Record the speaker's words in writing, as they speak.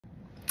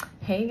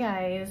Hey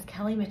guys,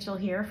 Kelly Mitchell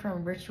here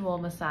from Ritual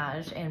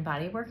Massage and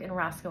Bodywork in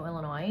Roscoe,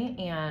 Illinois.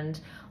 And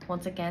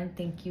once again,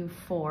 thank you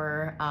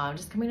for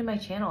just coming to my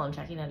channel and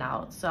checking it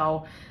out.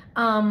 So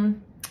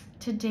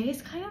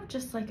today's kind of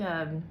just like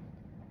a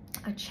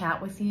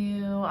chat with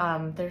you.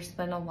 There's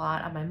been a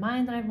lot on my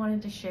mind that I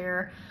wanted to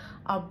share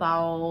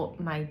about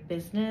my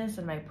business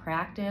and my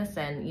practice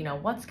and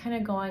what's kind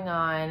of going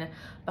on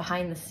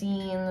behind the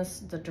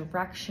scenes, the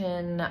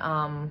direction,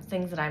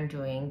 things that I'm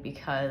doing,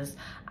 because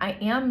I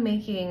am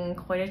making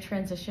quite a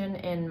transition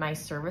in my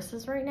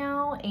services right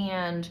now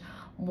and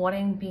what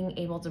I'm being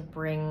able to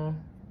bring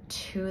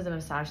to the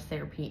massage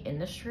therapy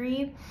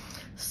industry.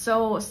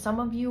 So some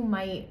of you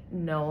might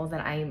know that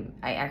I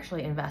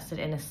actually invested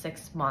in a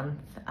 6-month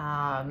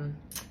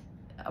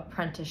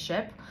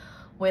apprenticeship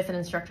with an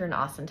instructor in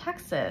Austin,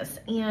 Texas.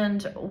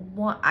 And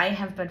I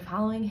have been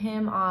following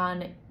him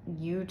on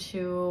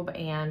YouTube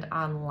and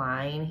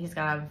online. He's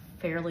got a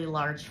fairly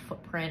large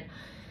footprint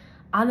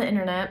on the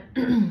internet,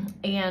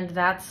 and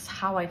that's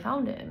how I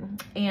found him.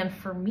 And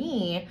for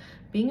me,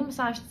 being a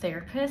massage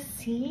therapist,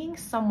 seeing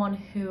someone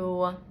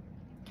who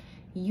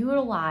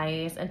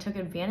utilized and took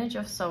advantage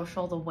of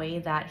social the way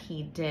that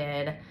he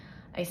did,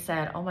 I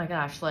said, oh my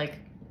gosh, like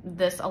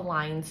this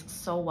aligns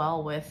so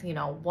well with,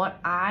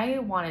 what I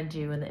want to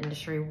do in the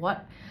industry,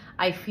 what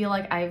I feel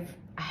like I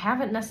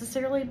haven't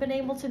necessarily been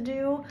able to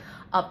do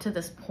up to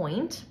this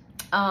point.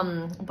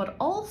 But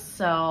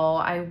also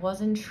I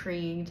was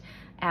intrigued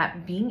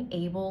at being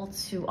able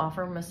to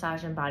offer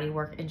massage and body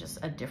work in just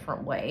a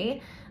different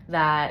way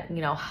that,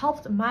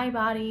 helped my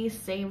body,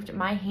 saved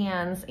my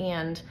hands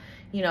and,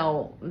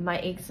 my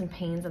aches and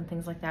pains and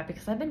things like that,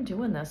 because I've been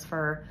doing this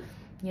for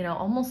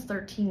almost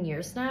 13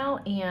 years now.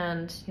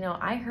 And,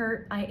 I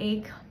hurt, I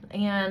ache,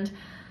 and,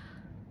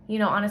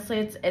 honestly,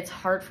 it's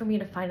hard for me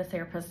to find a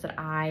therapist that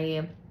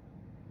I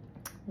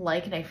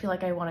like and I feel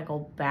like I want to go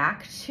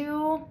back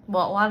to.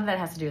 Well, a lot of that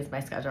has to do with my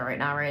schedule right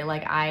now, right?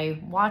 Like I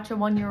watch a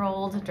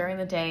 1-year-old during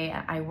the day,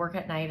 I work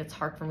at night. It's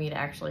hard for me to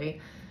actually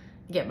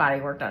get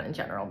body work done in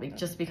general,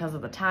 just because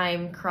of the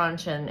time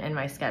crunch and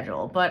my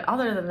schedule. But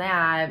other than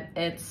that,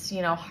 it's,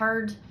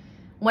 hard.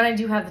 When I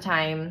do have the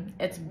time,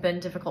 it's been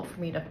difficult for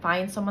me to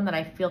find someone that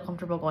I feel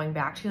comfortable going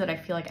back to, that I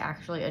feel like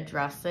actually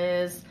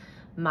addresses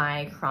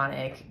my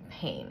chronic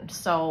pain.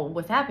 So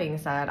with that being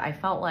said, I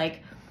felt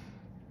like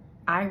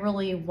I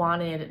really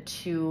wanted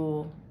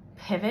to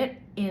pivot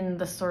in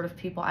the sort of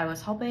people I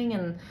was helping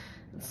and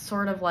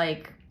sort of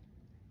like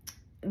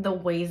the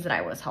ways that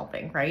I was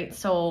helping, right?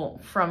 So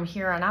from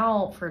here on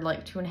out, for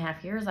like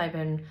 2.5 years, I've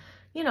been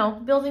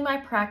building my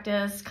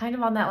practice kind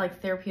of on that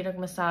like therapeutic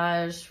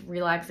massage,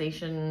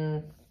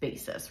 relaxation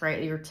basis,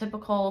 right? Your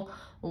typical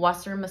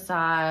Western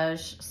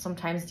massage,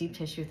 sometimes deep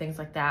tissue, things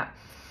like that.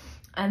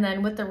 And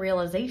then with the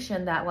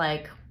realization that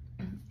like,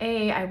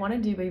 I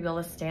wanted to be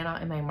able to stand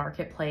out in my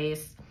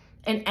marketplace,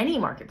 in any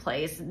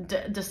marketplace,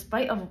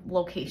 despite of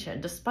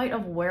location, despite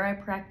of where I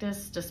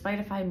practice, despite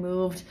if I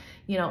moved,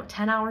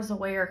 10 hours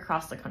away or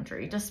across the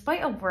country,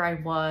 despite of where I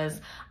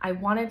was, I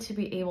wanted to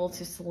be able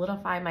to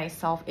solidify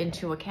myself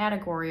into a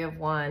category of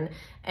one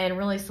and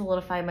really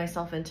solidify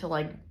myself into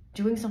like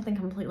doing something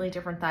completely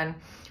different than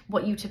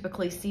what you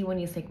typically see when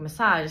you think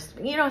massage,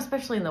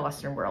 especially in the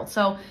Western world.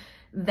 So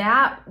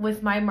that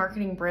with my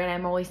marketing brand,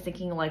 I'm always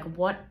thinking like,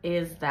 what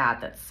is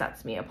that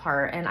sets me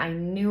apart? And I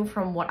knew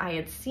from what I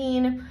had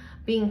seen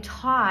being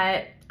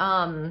taught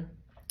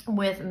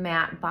with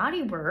mat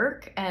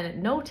bodywork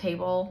and no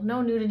table,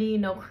 no nudity,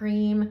 no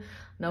cream,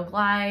 no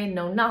glide,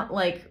 not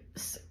like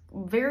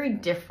very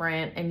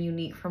different and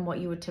unique from what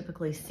you would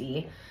typically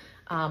see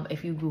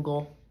if you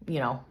Google,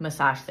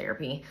 massage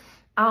therapy.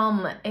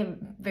 It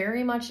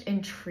very much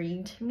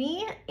intrigued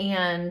me,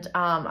 and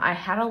I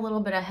had a little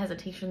bit of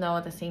hesitation though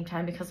at the same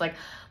time, because like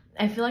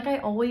I feel like I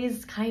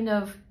always kind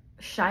of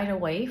shied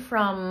away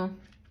from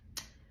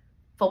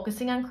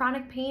focusing on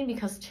chronic pain,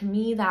 because to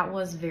me that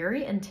was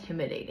very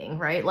intimidating,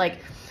 right? Like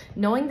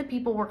knowing that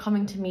people were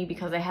coming to me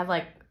because they had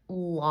like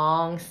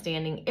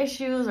long-standing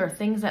issues or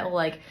things that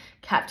like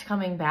kept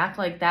coming back,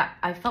 like that,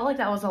 I felt like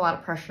that was a lot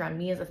of pressure on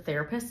me as a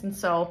therapist. And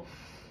so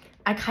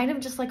I kind of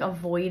just like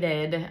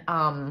avoided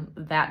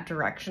that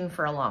direction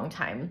for a long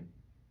time.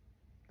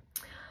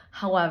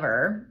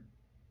 However,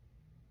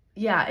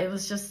 yeah, it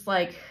was just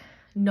like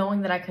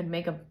knowing that I could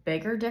make a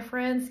bigger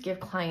difference, give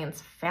clients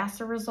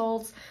faster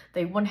results.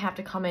 They wouldn't have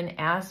to come in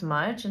as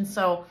much. And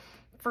so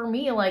for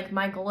me, like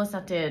my goal is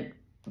not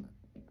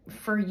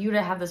for you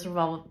to have this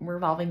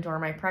revolving door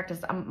in my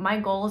practice. My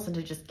goal isn't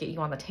to just get you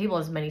on the table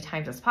as many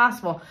times as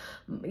possible.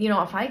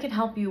 If I can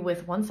help you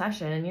with one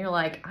session and you're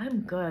like,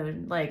 I'm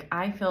good, like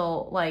I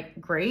feel like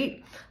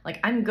great,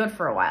 like I'm good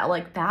for a while,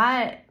 like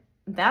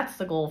that's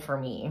the goal for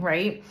me,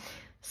 right?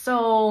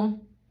 So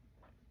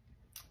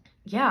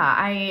yeah,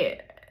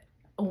 I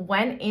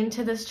went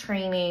into this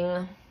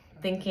training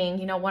thinking,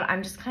 you know what,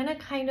 I'm just kind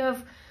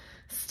of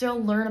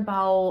still learn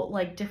about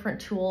like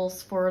different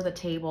tools for the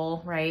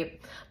table,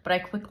 right? But I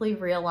quickly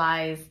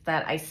realized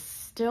that I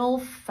still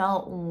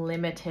felt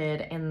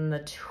limited in the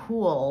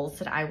tools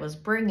that I was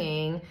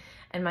bringing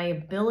and my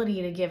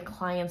ability to give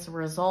clients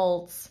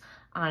results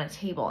on a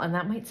table. And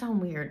that might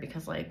sound weird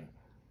because like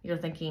you're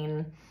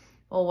thinking,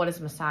 well, what is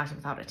massage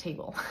without a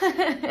table?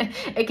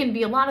 It can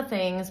be a lot of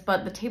things,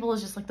 but the table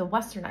is just like the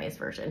westernized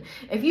version.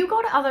 If you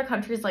go to other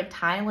countries like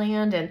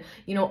Thailand and,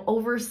 you know,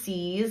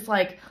 overseas,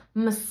 like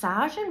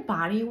massage and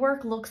body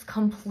work looks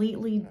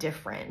completely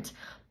different,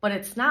 but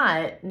it's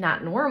not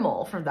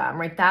normal for them,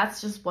 right? That's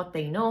just what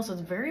they know. So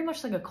it's very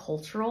much like a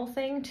cultural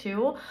thing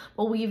too,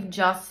 but we've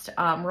just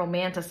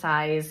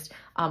romanticized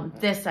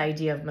this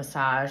idea of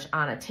massage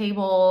on a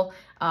table,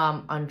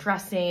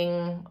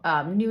 undressing,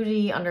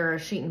 nudity under a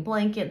sheet and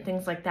blanket,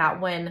 things like that,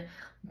 when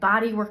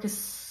body work is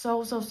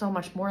so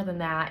much more than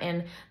that.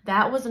 And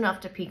that was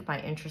enough to pique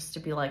my interest to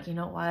be like, you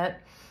know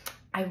what?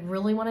 I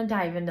really want to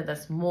dive into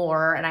this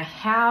more. And I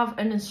have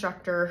an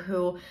instructor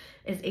who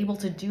is able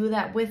to do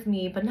that with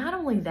me. But not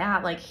only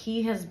that, like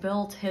he has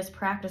built his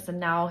practice and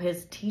now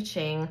his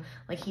teaching,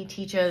 like he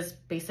teaches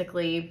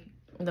basically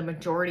the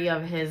majority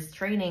of his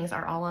trainings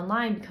are all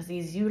online because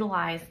he's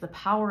utilized the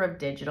power of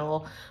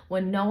digital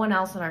when no one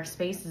else in our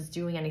space is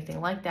doing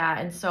anything like that.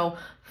 And so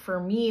for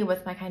me,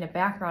 with my kind of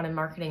background in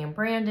marketing and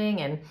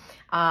branding and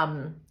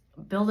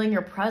building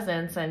your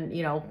presence and,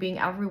 you know, being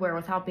everywhere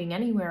without being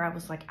anywhere, I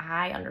was like,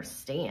 I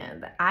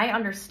understand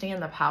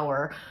the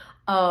power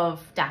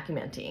of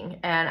documenting.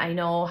 And I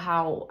know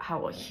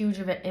how huge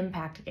of an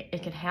impact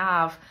it can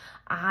have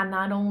on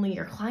not only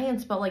your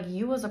clients, but like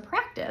you as a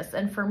practice.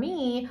 And for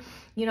me,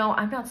 you know,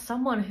 I'm not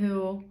someone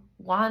who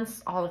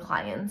wants all the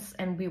clients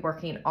and be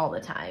working all the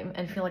time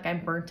and feel like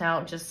I'm burnt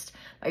out just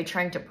by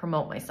trying to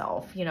promote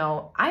myself. You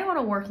know, I want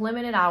to work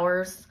limited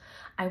hours.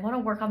 I want to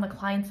work on the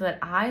clients that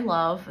I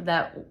love,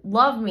 that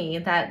love me,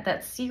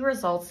 that see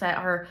results, that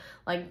are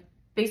like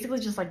basically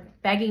just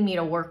like begging me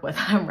to work with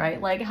them,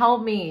 right? Like,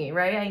 help me,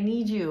 right? I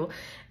need you.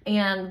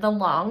 And the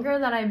longer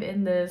that I'm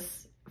in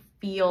this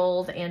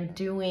field and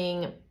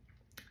doing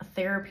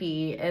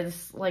therapy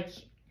is like,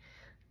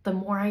 the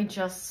more I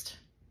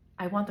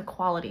want the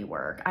quality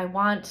work. I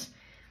want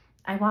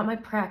my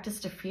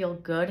practice to feel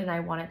good, and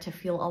I want it to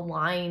feel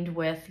aligned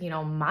with, you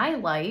know, my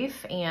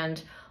life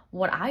and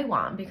what I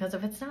want. Because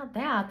if it's not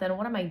that, then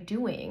what am I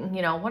doing?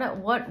 You know,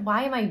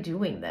 why am I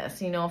doing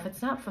this? You know, if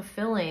it's not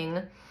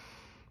fulfilling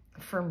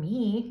for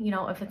me, you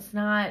know, if it's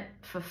not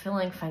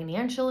fulfilling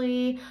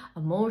financially,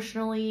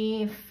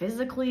 emotionally,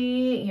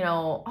 physically, you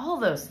know, all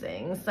those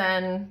things,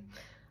 then,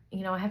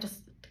 you know, I have to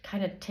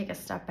kind of take a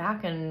step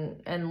back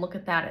and look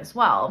at that as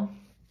well.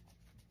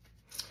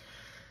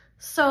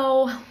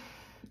 So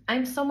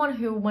I'm someone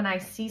who, when I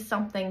see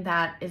something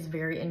that is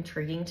very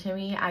intriguing to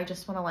me, I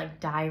just want to like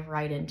dive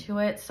right into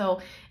it.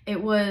 So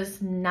it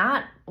was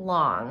not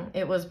long.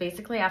 It was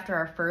basically after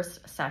our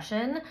first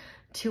session,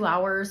 2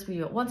 hours. We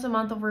do it once a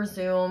month over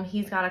Zoom.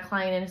 He's got a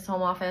client in his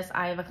home office.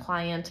 I have a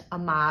client, a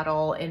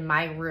model, in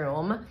my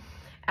room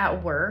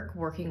at work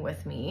working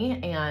with me.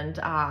 And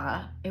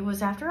it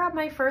was after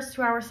my first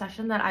 2 hour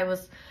session that I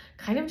was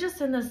kind of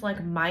just in this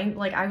like mind,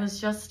 like I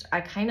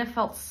kind of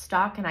felt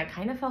stuck, and I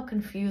kind of felt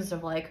confused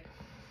of like,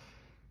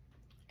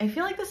 I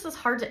feel like this is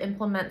hard to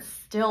implement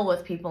still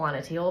with people on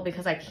a table,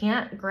 because I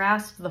can't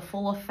grasp the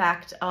full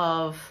effect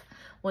of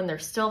when they're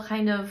still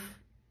kind of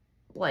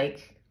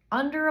like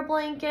under a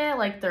blanket,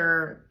 like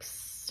they're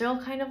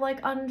still kind of like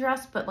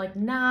undressed, but like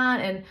not.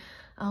 And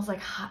I was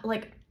like,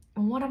 what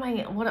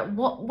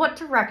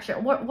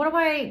direction? What am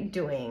I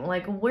doing?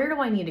 Like, where do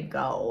I need to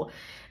go?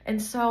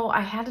 And so I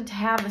had to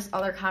have this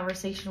other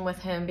conversation with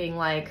him, being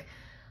like,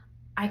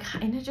 I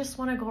kind of just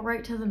want to go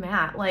right to the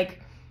mat.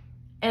 Like,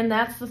 and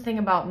that's the thing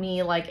about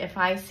me. Like, if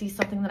I see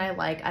something that I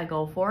like, I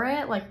go for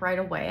it, like right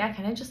away. I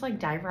kind of just like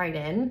dive right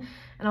in.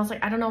 And I was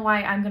like, I don't know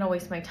why I'm going to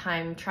waste my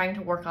time trying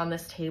to work on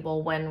this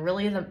table when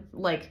really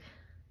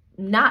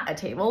not a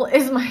table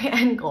is my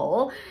end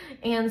goal.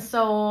 And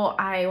so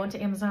I went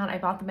to Amazon, I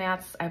bought the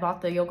mats, I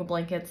bought the yoga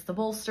blankets, the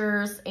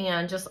bolsters,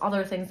 and just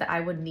other things that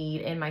I would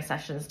need in my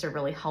sessions to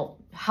really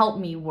help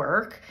me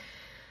work.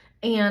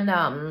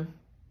 And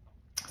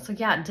so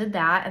yeah, did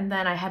that. And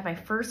then I had my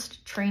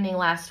first training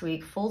last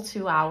week, full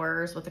 2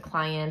 hours with a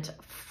client,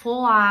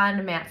 full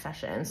on mat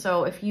session.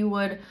 So if you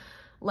would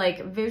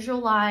like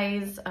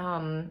visualize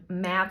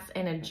mats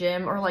in a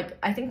gym, or like,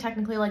 I think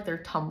technically like they're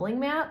tumbling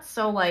mats.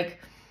 So like,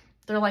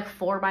 they're like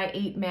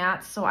 4x8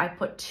 mats. So I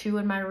put 2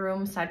 in my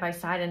room side by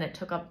side, and it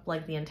took up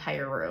like the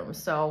entire room.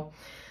 So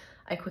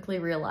I quickly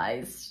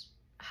realized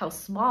how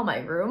small my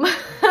room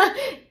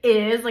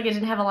is. Like, I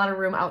didn't have a lot of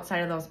room outside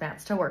of those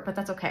mats to work, but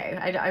that's okay.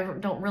 I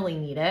don't really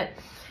need it.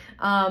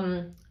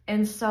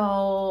 And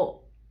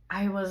so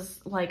I was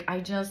like, I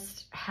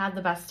just had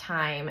the best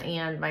time.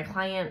 And my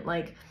client,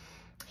 like,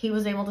 he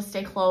was able to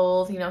stay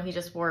clothed. You know, he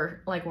just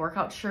wore like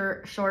workout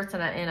shorts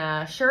and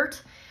a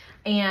shirt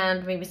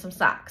and maybe some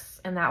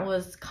socks. And that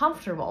was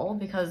comfortable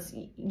because,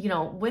 you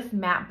know, with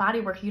mat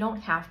bodywork, you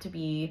don't have to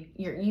be,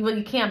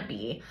 you can't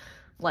be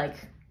like,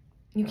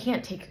 you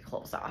can't take your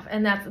clothes off.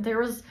 And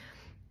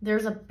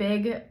there's a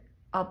big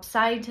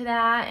upside to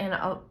that,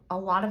 and a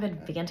lot of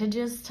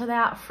advantages to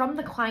that from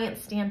the client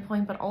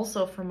standpoint, but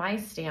also from my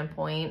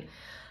standpoint,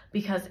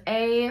 because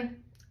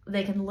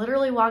They can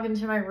literally walk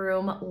into my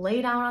room,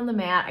 lay down on the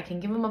mat, I can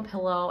give them a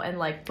pillow, and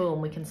like,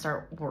 boom, we can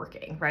start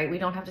working, right? We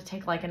don't have to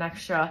take like an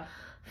extra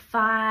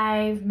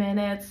 5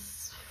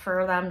 minutes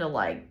for them to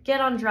like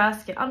get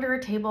undressed, get under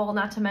a table,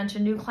 not to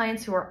mention new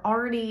clients who are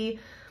already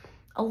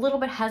a little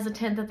bit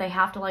hesitant that they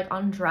have to like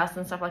undress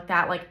and stuff like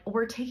that. Like,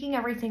 we're taking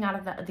everything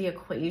out of the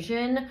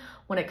equation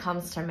when it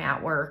comes to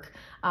mat work,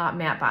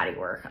 mat body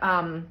work.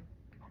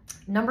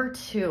 Number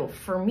 2,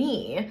 for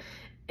me,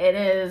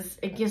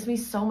 it gives me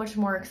so much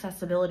more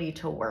accessibility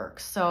to work.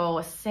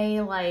 So say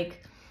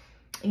like,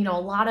 you know,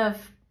 a lot of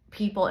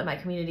people in my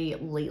community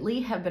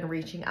lately have been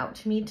reaching out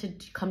to me to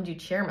come do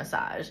chair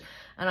massage.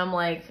 And I'm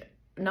like,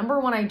 number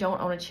 1, I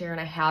don't own a chair and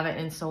I haven't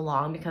in so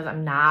long because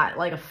I'm not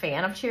like a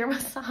fan of chair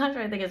massage.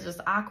 I think it's just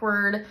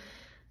awkward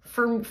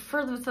for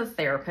the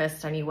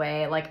therapist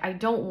anyway. Like, I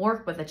don't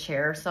work with a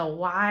chair, so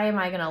why am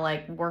I gonna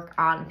like work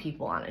on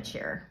people on a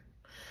chair?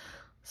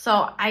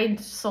 So I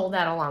sold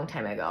that a long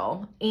time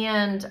ago.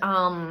 And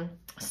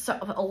so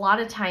a lot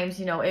of times,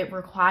 you know,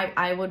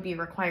 I would be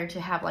required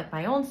to have like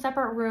my own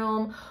separate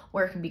room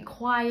where it can be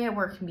quiet,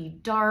 where it can be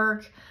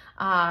dark,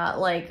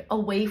 like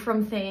away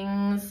from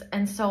things.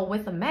 And so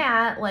with a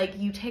mat, like,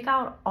 you take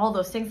out all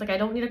those things. Like, I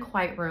don't need a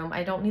quiet room.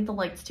 I don't need the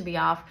lights to be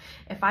off.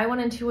 If I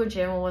went into a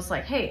gym and was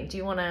like, hey, do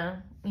you want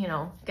to, you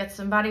know, get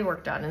some body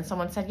work done? And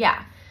someone said,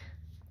 yeah.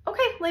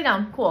 Okay, lay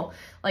down, cool.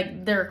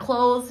 Like, they're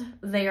clothed,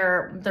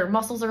 their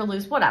muscles are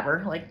loose,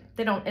 whatever. Like,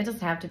 it doesn't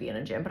have to be in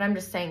a gym, but I'm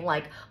just saying,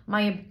 like,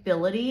 my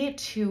ability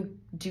to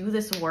do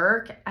this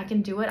work, I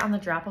can do it on the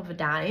drop of a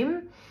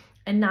dime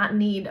and not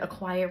need a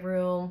quiet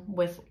room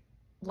with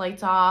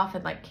lights off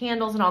and like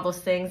candles and all those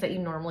things that you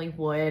normally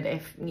would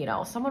if, you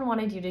know, someone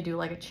wanted you to do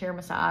like a chair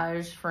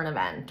massage for an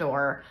event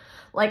or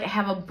like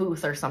have a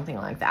booth or something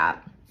like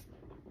that.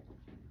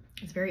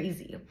 It's very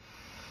easy.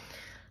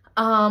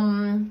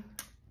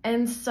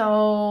 And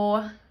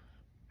so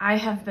I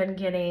have been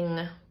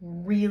getting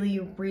really,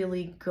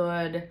 really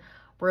good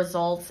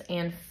results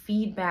and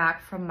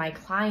feedback from my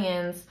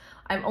clients.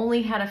 I've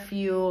only had a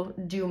few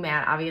do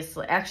mat,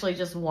 obviously, actually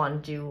just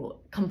one do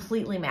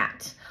completely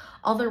mat.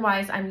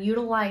 Otherwise, I'm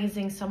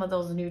utilizing some of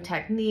those new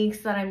techniques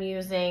that I'm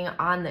using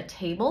on the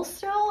table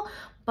still,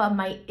 but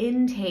my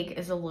intake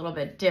is a little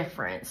bit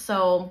different.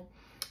 So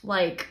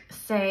like,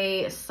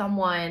 say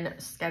someone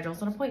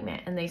schedules an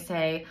appointment and they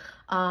say,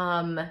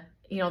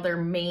 you know, their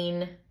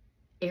main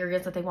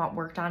areas that they want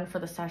worked on for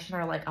the session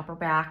are like upper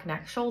back,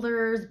 neck,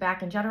 shoulders,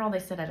 back in general. They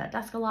sit at a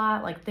desk a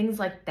lot, like things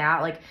like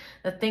that. Like,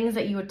 the things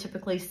that you would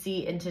typically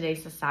see in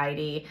today's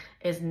society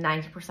is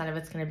 90% of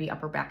it's going to be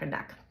upper back and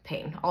neck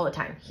pain all the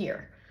time.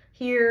 Here,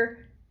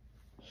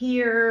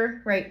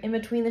 right in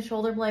between the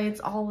shoulder blades,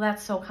 all of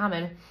that's so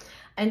common.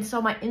 And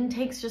so my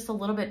intake's just a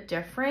little bit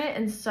different.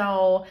 And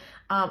so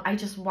I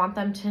just want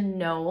them to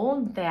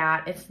know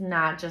that it's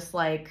not just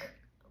like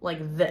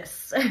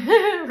this,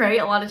 right?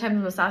 A lot of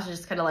times massage is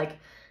just kind of like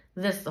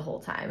this the whole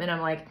time. And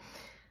I'm like,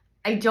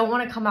 I don't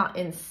want to come out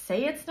and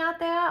say it's not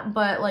that,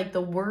 but like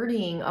the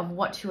wording of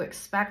what to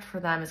expect for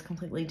them is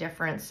completely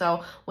different.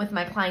 So with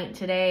my client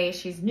today,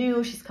 she's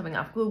new, she's coming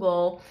off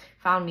Google,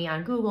 found me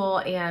on Google,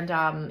 and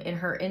in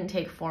her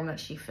intake form that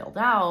she filled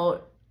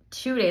out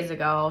 2 days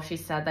ago, she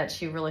said that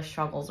she really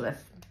struggles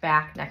with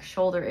back, neck,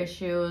 shoulder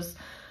issues,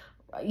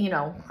 you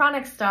know,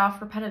 chronic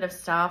stuff, repetitive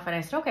stuff. And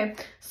I said, okay.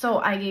 So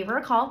I gave her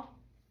a call.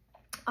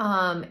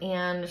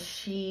 And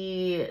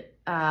she,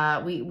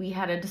 we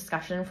had a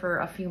discussion for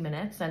a few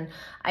minutes, and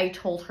I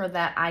told her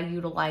that I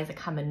utilize a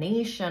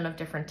combination of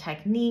different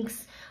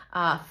techniques,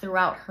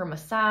 throughout her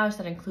massage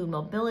that include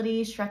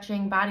mobility,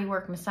 stretching,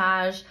 bodywork,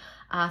 massage,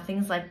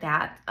 things like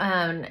that.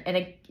 And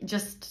it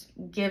just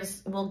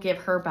will give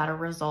her better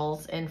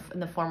results in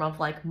the form of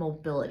like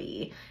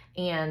mobility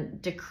and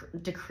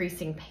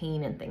decreasing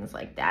pain and things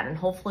like that, and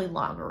hopefully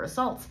longer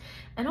results.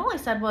 And all I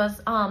said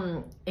was,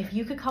 if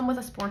you could come with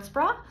a sports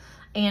bra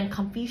and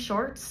comfy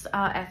shorts,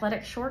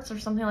 athletic shorts or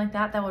something like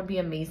that, that would be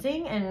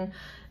amazing. And,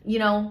 you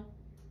know,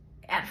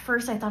 at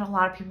first I thought a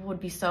lot of people would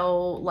be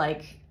so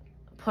like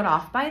put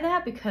off by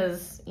that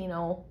because, you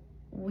know,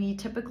 we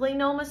typically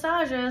know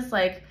massages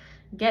like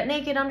get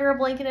naked under a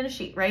blanket and a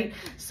sheet, right?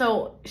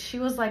 So she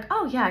was like,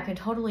 oh yeah, I can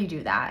totally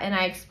do that. And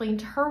I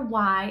explained to her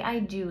why I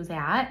do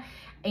that.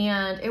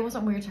 And it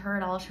wasn't weird to her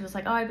at all. She was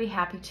like, oh, I'd be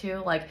happy to.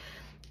 Like,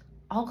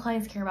 all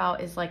clients care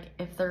about is like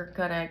if they're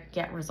gonna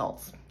get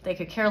results. They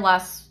could care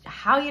less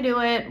how you do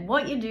it,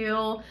 what you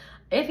do,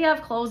 if you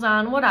have clothes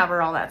on,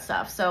 whatever, all that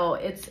stuff. So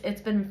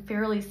it's been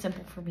fairly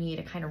simple for me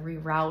to kind of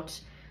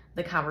reroute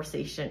the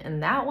conversation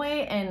in that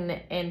way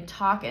and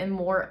talk in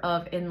more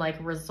of in like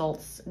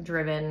results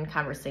driven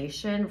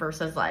conversation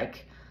versus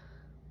like,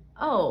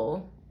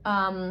 oh,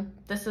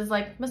 this is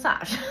like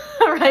massage,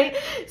 right?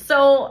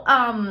 So,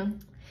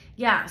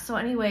 yeah, so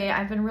anyway,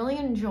 I've been really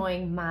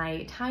enjoying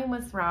my time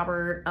with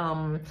Robert,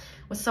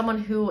 with someone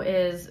who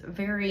is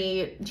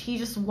he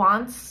just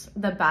wants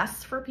the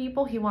best for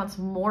people. He wants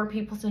more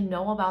people to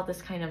know about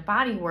this kind of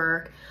body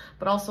work,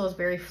 but also is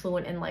very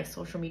fluent in like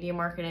social media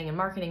marketing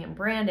and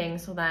branding.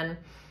 So then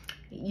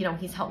you know,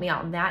 he's helped me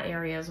out in that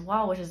area as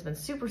well, which has been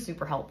super,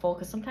 super helpful,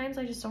 because sometimes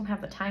I just don't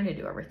have the time to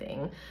do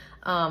everything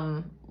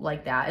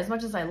like that. As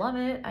much as I love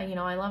it, I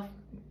love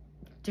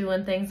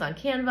doing things on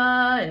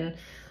Canva and,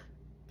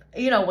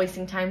 you know,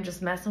 wasting time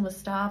just messing with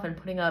stuff and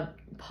putting up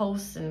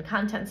posts and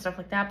content and stuff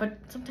like that, but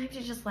sometimes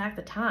you just lack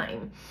the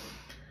time.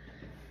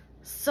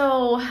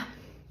 So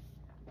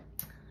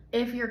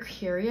if you're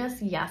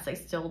curious, yes, I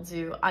still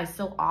do. I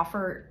still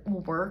offer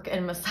work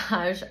and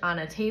massage on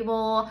a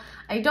table.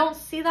 I don't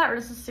see that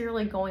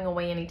necessarily going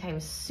away anytime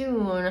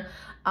soon,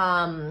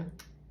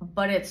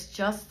 but it's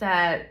just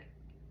that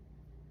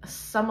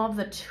some of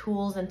the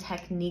tools and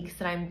techniques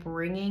that I'm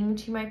bringing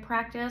to my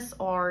practice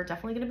are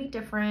definitely going to be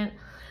different.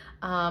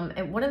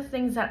 And one of the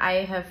things that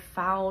I have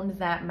found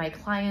that my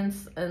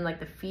clients and like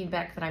the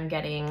feedback that I'm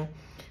getting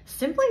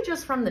simply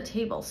just from the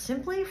table,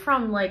 simply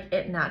from like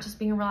it not just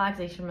being a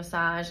relaxation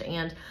massage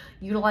and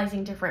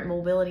utilizing different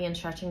mobility and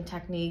stretching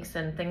techniques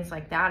and things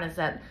like that, is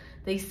that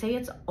they say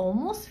it's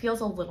almost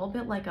feels a little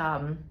bit like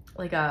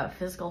a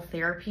physical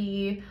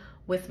therapy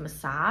with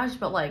massage,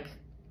 but like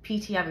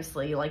PT,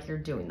 obviously, like you're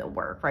doing the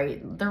work,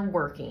 right? They're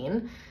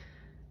working,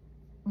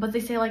 but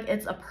they say like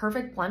it's a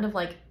perfect blend of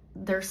like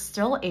they're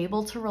still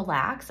able to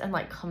relax and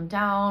like come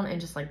down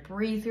and just like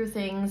breathe through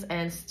things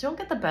and still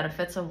get the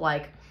benefits of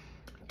like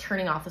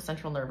turning off the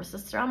central nervous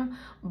system,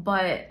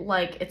 but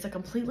like it's a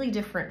completely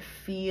different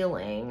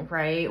feeling,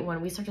 right?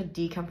 When we start to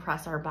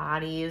decompress our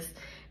bodies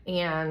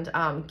and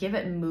give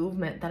it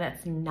movement that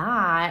it's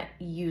not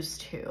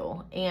used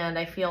to. And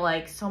I feel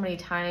like so many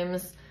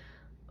times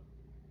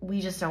we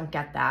just don't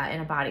get that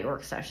in a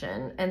bodywork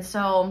session. And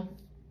so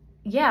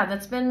yeah,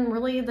 that's been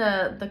really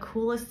the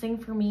coolest thing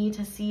for me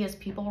to see, as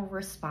people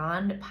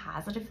respond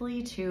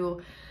positively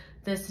to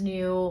this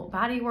new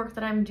body work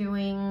that I'm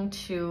doing,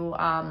 to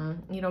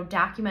you know,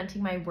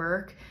 documenting my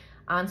work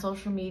on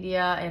social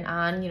media and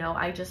on, you know,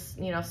 I just,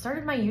 you know,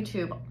 started my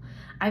YouTube.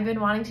 I've been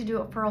wanting to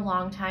do it for a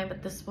long time,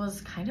 but this was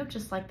kind of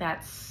just like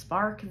that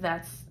spark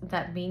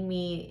that made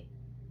me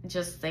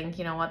just think,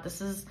 you know what,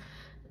 this is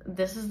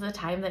the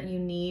time that you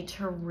need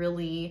to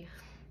really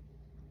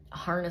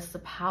harness the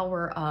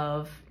power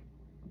of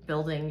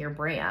building your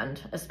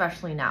brand,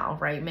 especially now,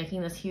 right?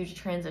 Making this huge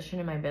transition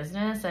in my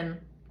business, and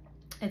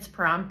it's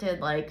prompted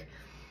like,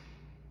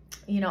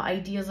 you know,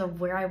 ideas of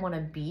where I want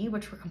to be,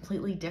 which were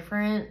completely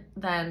different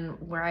than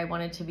where I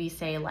wanted to be,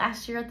 say,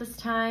 last year at this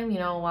time, you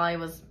know, while I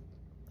was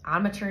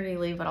on maternity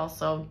leave, but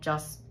also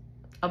just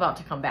about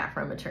to come back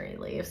from maternity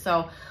leave.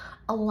 So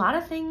a lot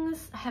of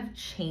things have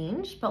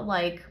changed, but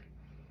like,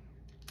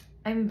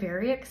 I'm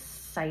very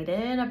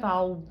excited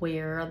about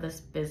where this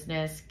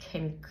business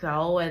can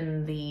go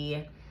and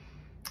the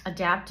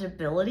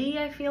adaptability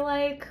I feel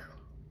like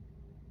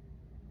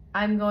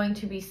I'm going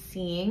to be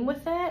seeing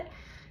with it.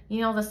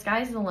 You know, the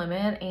sky's the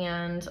limit.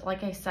 And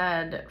like I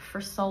said,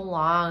 for so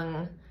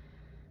long,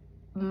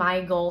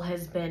 my goal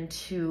has been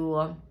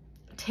to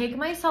take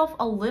myself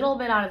a little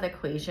bit out of the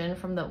equation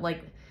from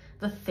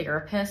the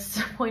therapist's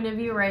point of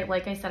view, right?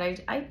 Like I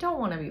said, I don't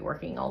want to be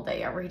working all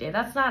day, every day.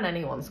 That's not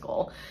anyone's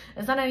goal.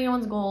 It's not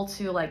anyone's goal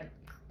to like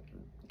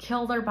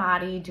kill their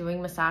body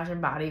doing massage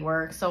and body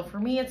work. So for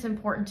me, it's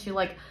important to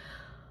like,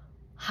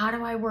 how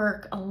do I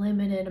work a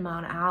limited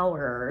amount of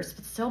hours,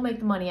 but still make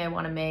the money I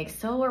want to make,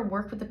 still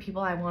work with the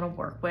people I want to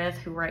work with,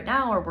 who right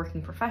now are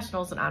working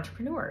professionals and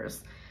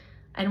entrepreneurs.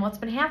 And what's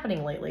been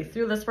happening lately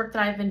through this work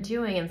that I've been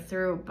doing,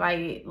 and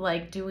by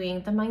like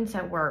doing the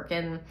mindset work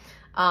and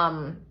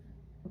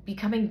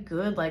becoming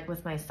good like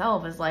with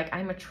myself, is like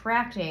I'm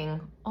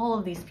attracting all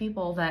of these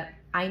people that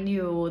I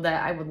knew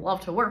that I would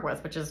love to work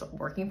with, which is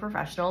working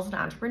professionals and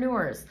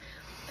entrepreneurs.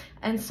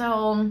 And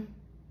so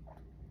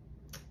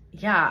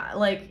yeah,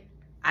 like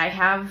I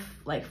have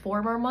like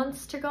 4 more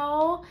months to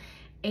go,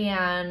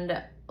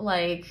 and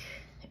like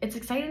it's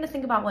exciting to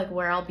think about like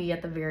where I'll be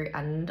at the very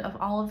end of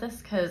all of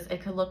this, because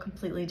it could look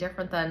completely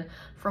different than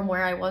from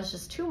where I was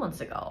just 2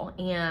 months ago.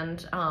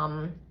 And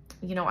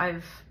you know,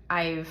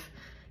 I've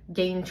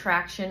gained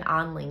traction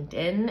on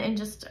LinkedIn in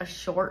just a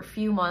short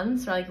few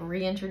months, like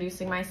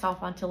reintroducing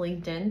myself onto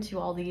LinkedIn to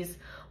all these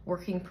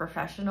working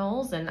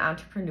professionals and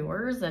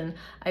entrepreneurs. And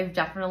I've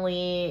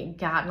definitely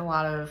gotten a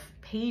lot of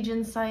page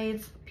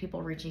insights,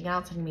 people reaching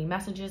out, sending me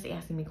messages,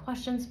 asking me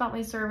questions about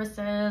my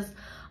services,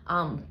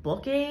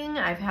 booking.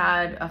 I've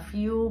had a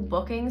few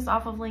bookings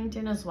off of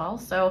LinkedIn as well.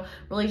 So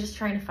really just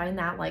trying to find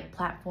that like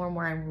platform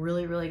where I'm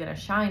really, really going to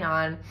shine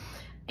on.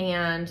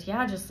 And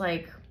yeah, just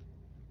like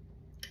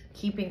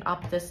keeping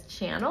up this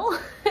channel.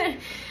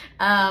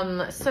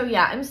 So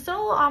yeah, I'm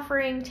still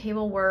offering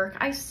table work.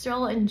 I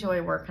still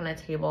enjoy work on a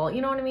table,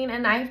 you know what I mean?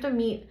 And I have to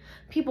meet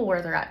people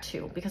where they're at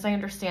too, because I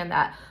understand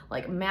that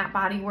like mat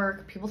body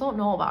work, people don't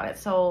know about it.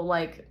 So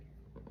like,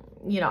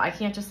 you know, I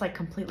can't just like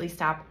completely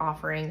stop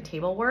offering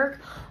table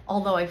work.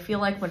 Although I feel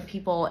like when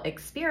people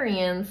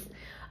experience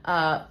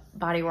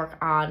body work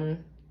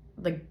on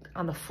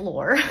the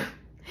floor,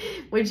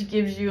 which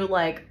gives you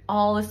like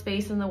all the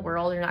space in the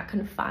world, you're not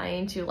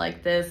confined to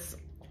like this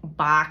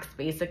box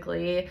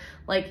basically.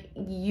 Like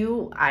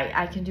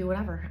I can do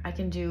whatever. I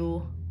can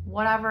do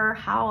whatever,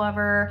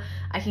 however.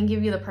 I can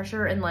give you the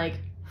pressure in like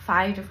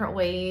 5 different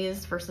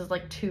ways versus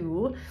like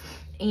 2.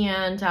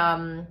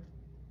 And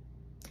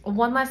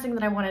one last thing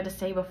that I wanted to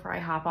say before I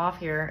hop off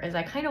here is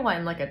I kind of went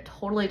in like a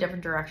totally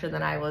different direction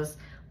than I was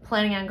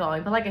planning on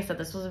going. But like I said,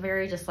 this was a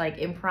very just like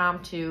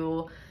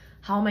impromptu,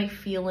 how am I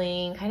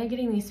feeling, kind of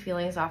getting these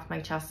feelings off my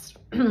chest.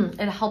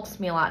 It helps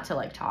me a lot to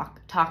like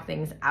talk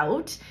things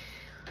out.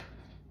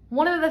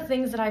 One of the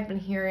things that I've been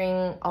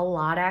hearing a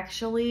lot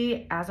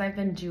actually as I've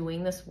been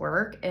doing this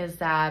work is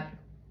that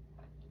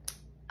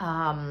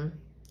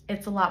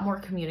it's a lot more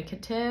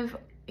communicative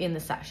in the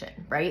session,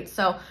 right?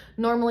 So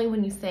normally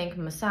when you think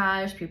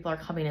massage, people are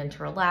coming in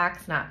to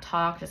relax, not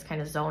talk, just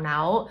kind of zone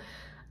out.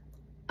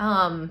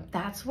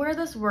 That's where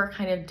this work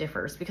kind of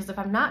differs, because if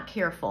I'm not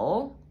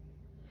careful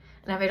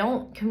and if I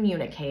don't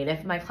communicate,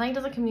 if my client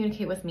doesn't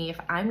communicate with me, if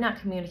I'm not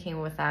communicating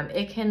with them,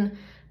 it can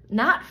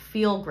not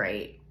feel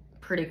great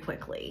pretty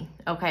quickly,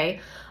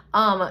 okay?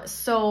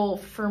 So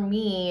for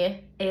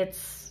me,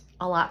 it's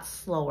a lot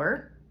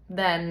slower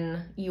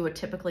than you would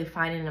typically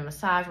find in a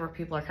massage where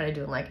people are kind of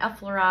doing like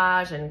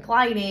effleurage and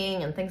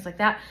gliding and things like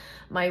that.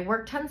 My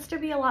work tends to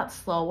be a lot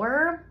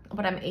slower,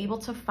 but I'm able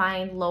to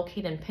find,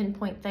 locate, and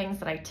pinpoint things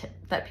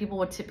that people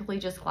would typically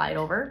just glide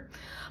over.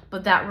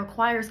 But that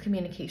requires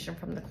communication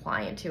from the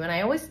client too. And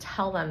I always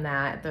tell them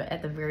that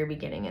at the very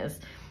beginning is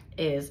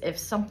if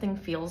something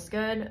feels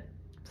good,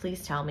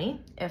 please tell me.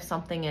 If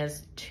something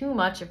is too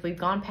much, if we've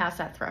gone past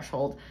that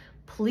threshold,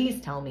 please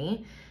tell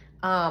me.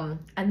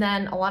 And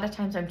then a lot of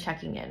times I'm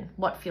checking in.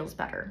 What feels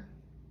better?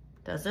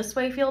 Does this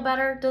way feel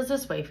better? Does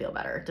this way feel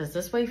better? Does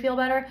this way feel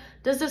better?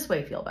 Does this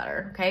way feel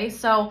better? Okay,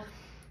 so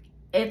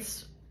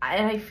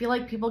and I feel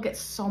like people get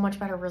so much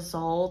better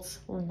results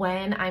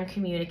when I'm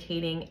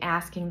communicating,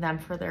 asking them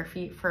for their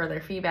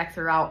feedback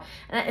throughout.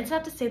 And it's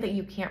not to say that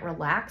you can't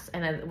relax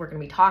and we're gonna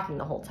be talking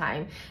the whole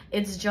time.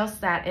 It's just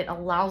that it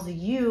allows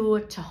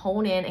you to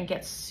hone in and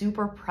get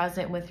super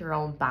present with your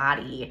own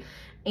body.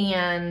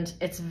 And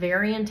it's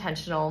very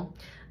intentional.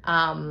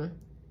 And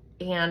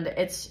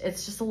it's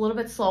just a little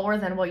bit slower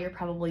than what you're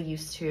probably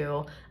used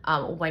to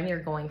when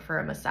you're going for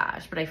a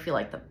massage. But I feel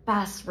like the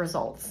best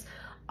results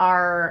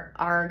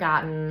are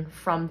gotten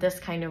from this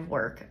kind of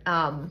work.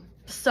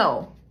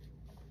 So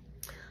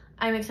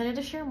I'm excited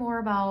to share more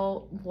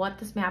about what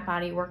this mat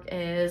body work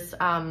is.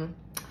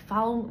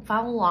 Follow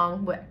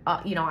along with,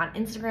 on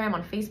Instagram,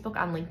 on Facebook,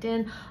 on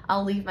LinkedIn.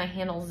 I'll leave my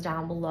handles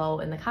down below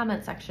in the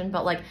comment section,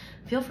 but like,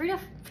 feel free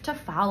to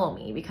follow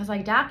me because I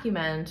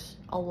document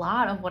a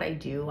lot of what I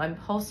do. I'm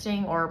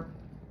posting or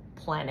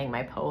planning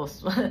my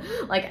posts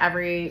like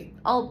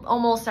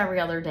almost every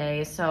other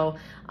day. So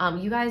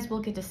you guys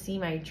will get to see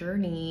my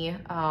journey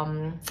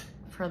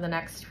for the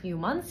next few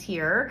months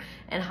here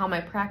and how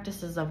my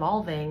practice is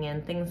evolving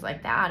and things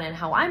like that and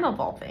how I'm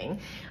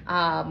evolving.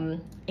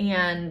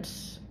 And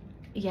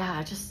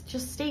yeah,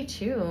 just stay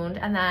tuned.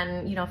 And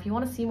then, if you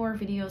want to see more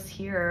videos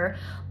here,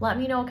 let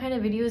me know what kind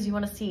of videos you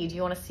want to see. Do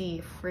you want to see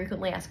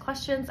frequently asked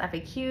questions,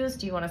 FAQs?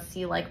 Do you want to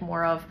see like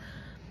more of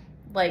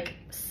like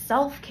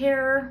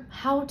self-care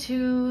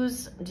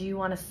how-tos? Do you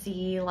want to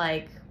see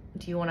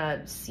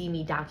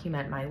me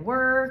document my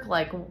work?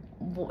 Like,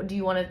 do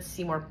you want to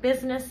see more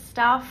business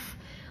stuff?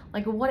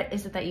 Like, what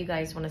is it that you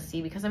guys want to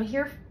see? Because I'm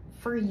here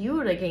for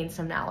you to gain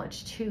some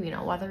knowledge too,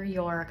 whether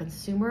you're a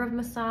consumer of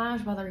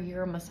massage, whether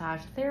you're a massage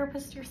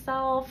therapist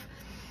yourself,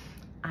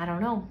 I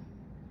don't know.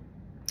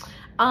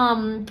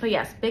 But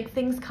yes, big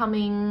things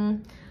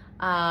coming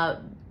to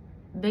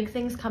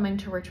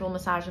Ritual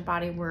Massage and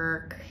Body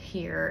Work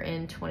here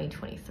in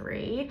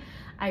 2023.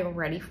 I'm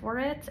ready for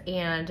it.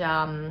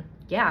 And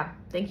yeah,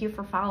 thank you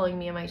for following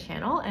me on my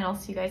channel, and I'll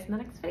see you guys in the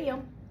next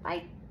video.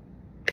 Bye.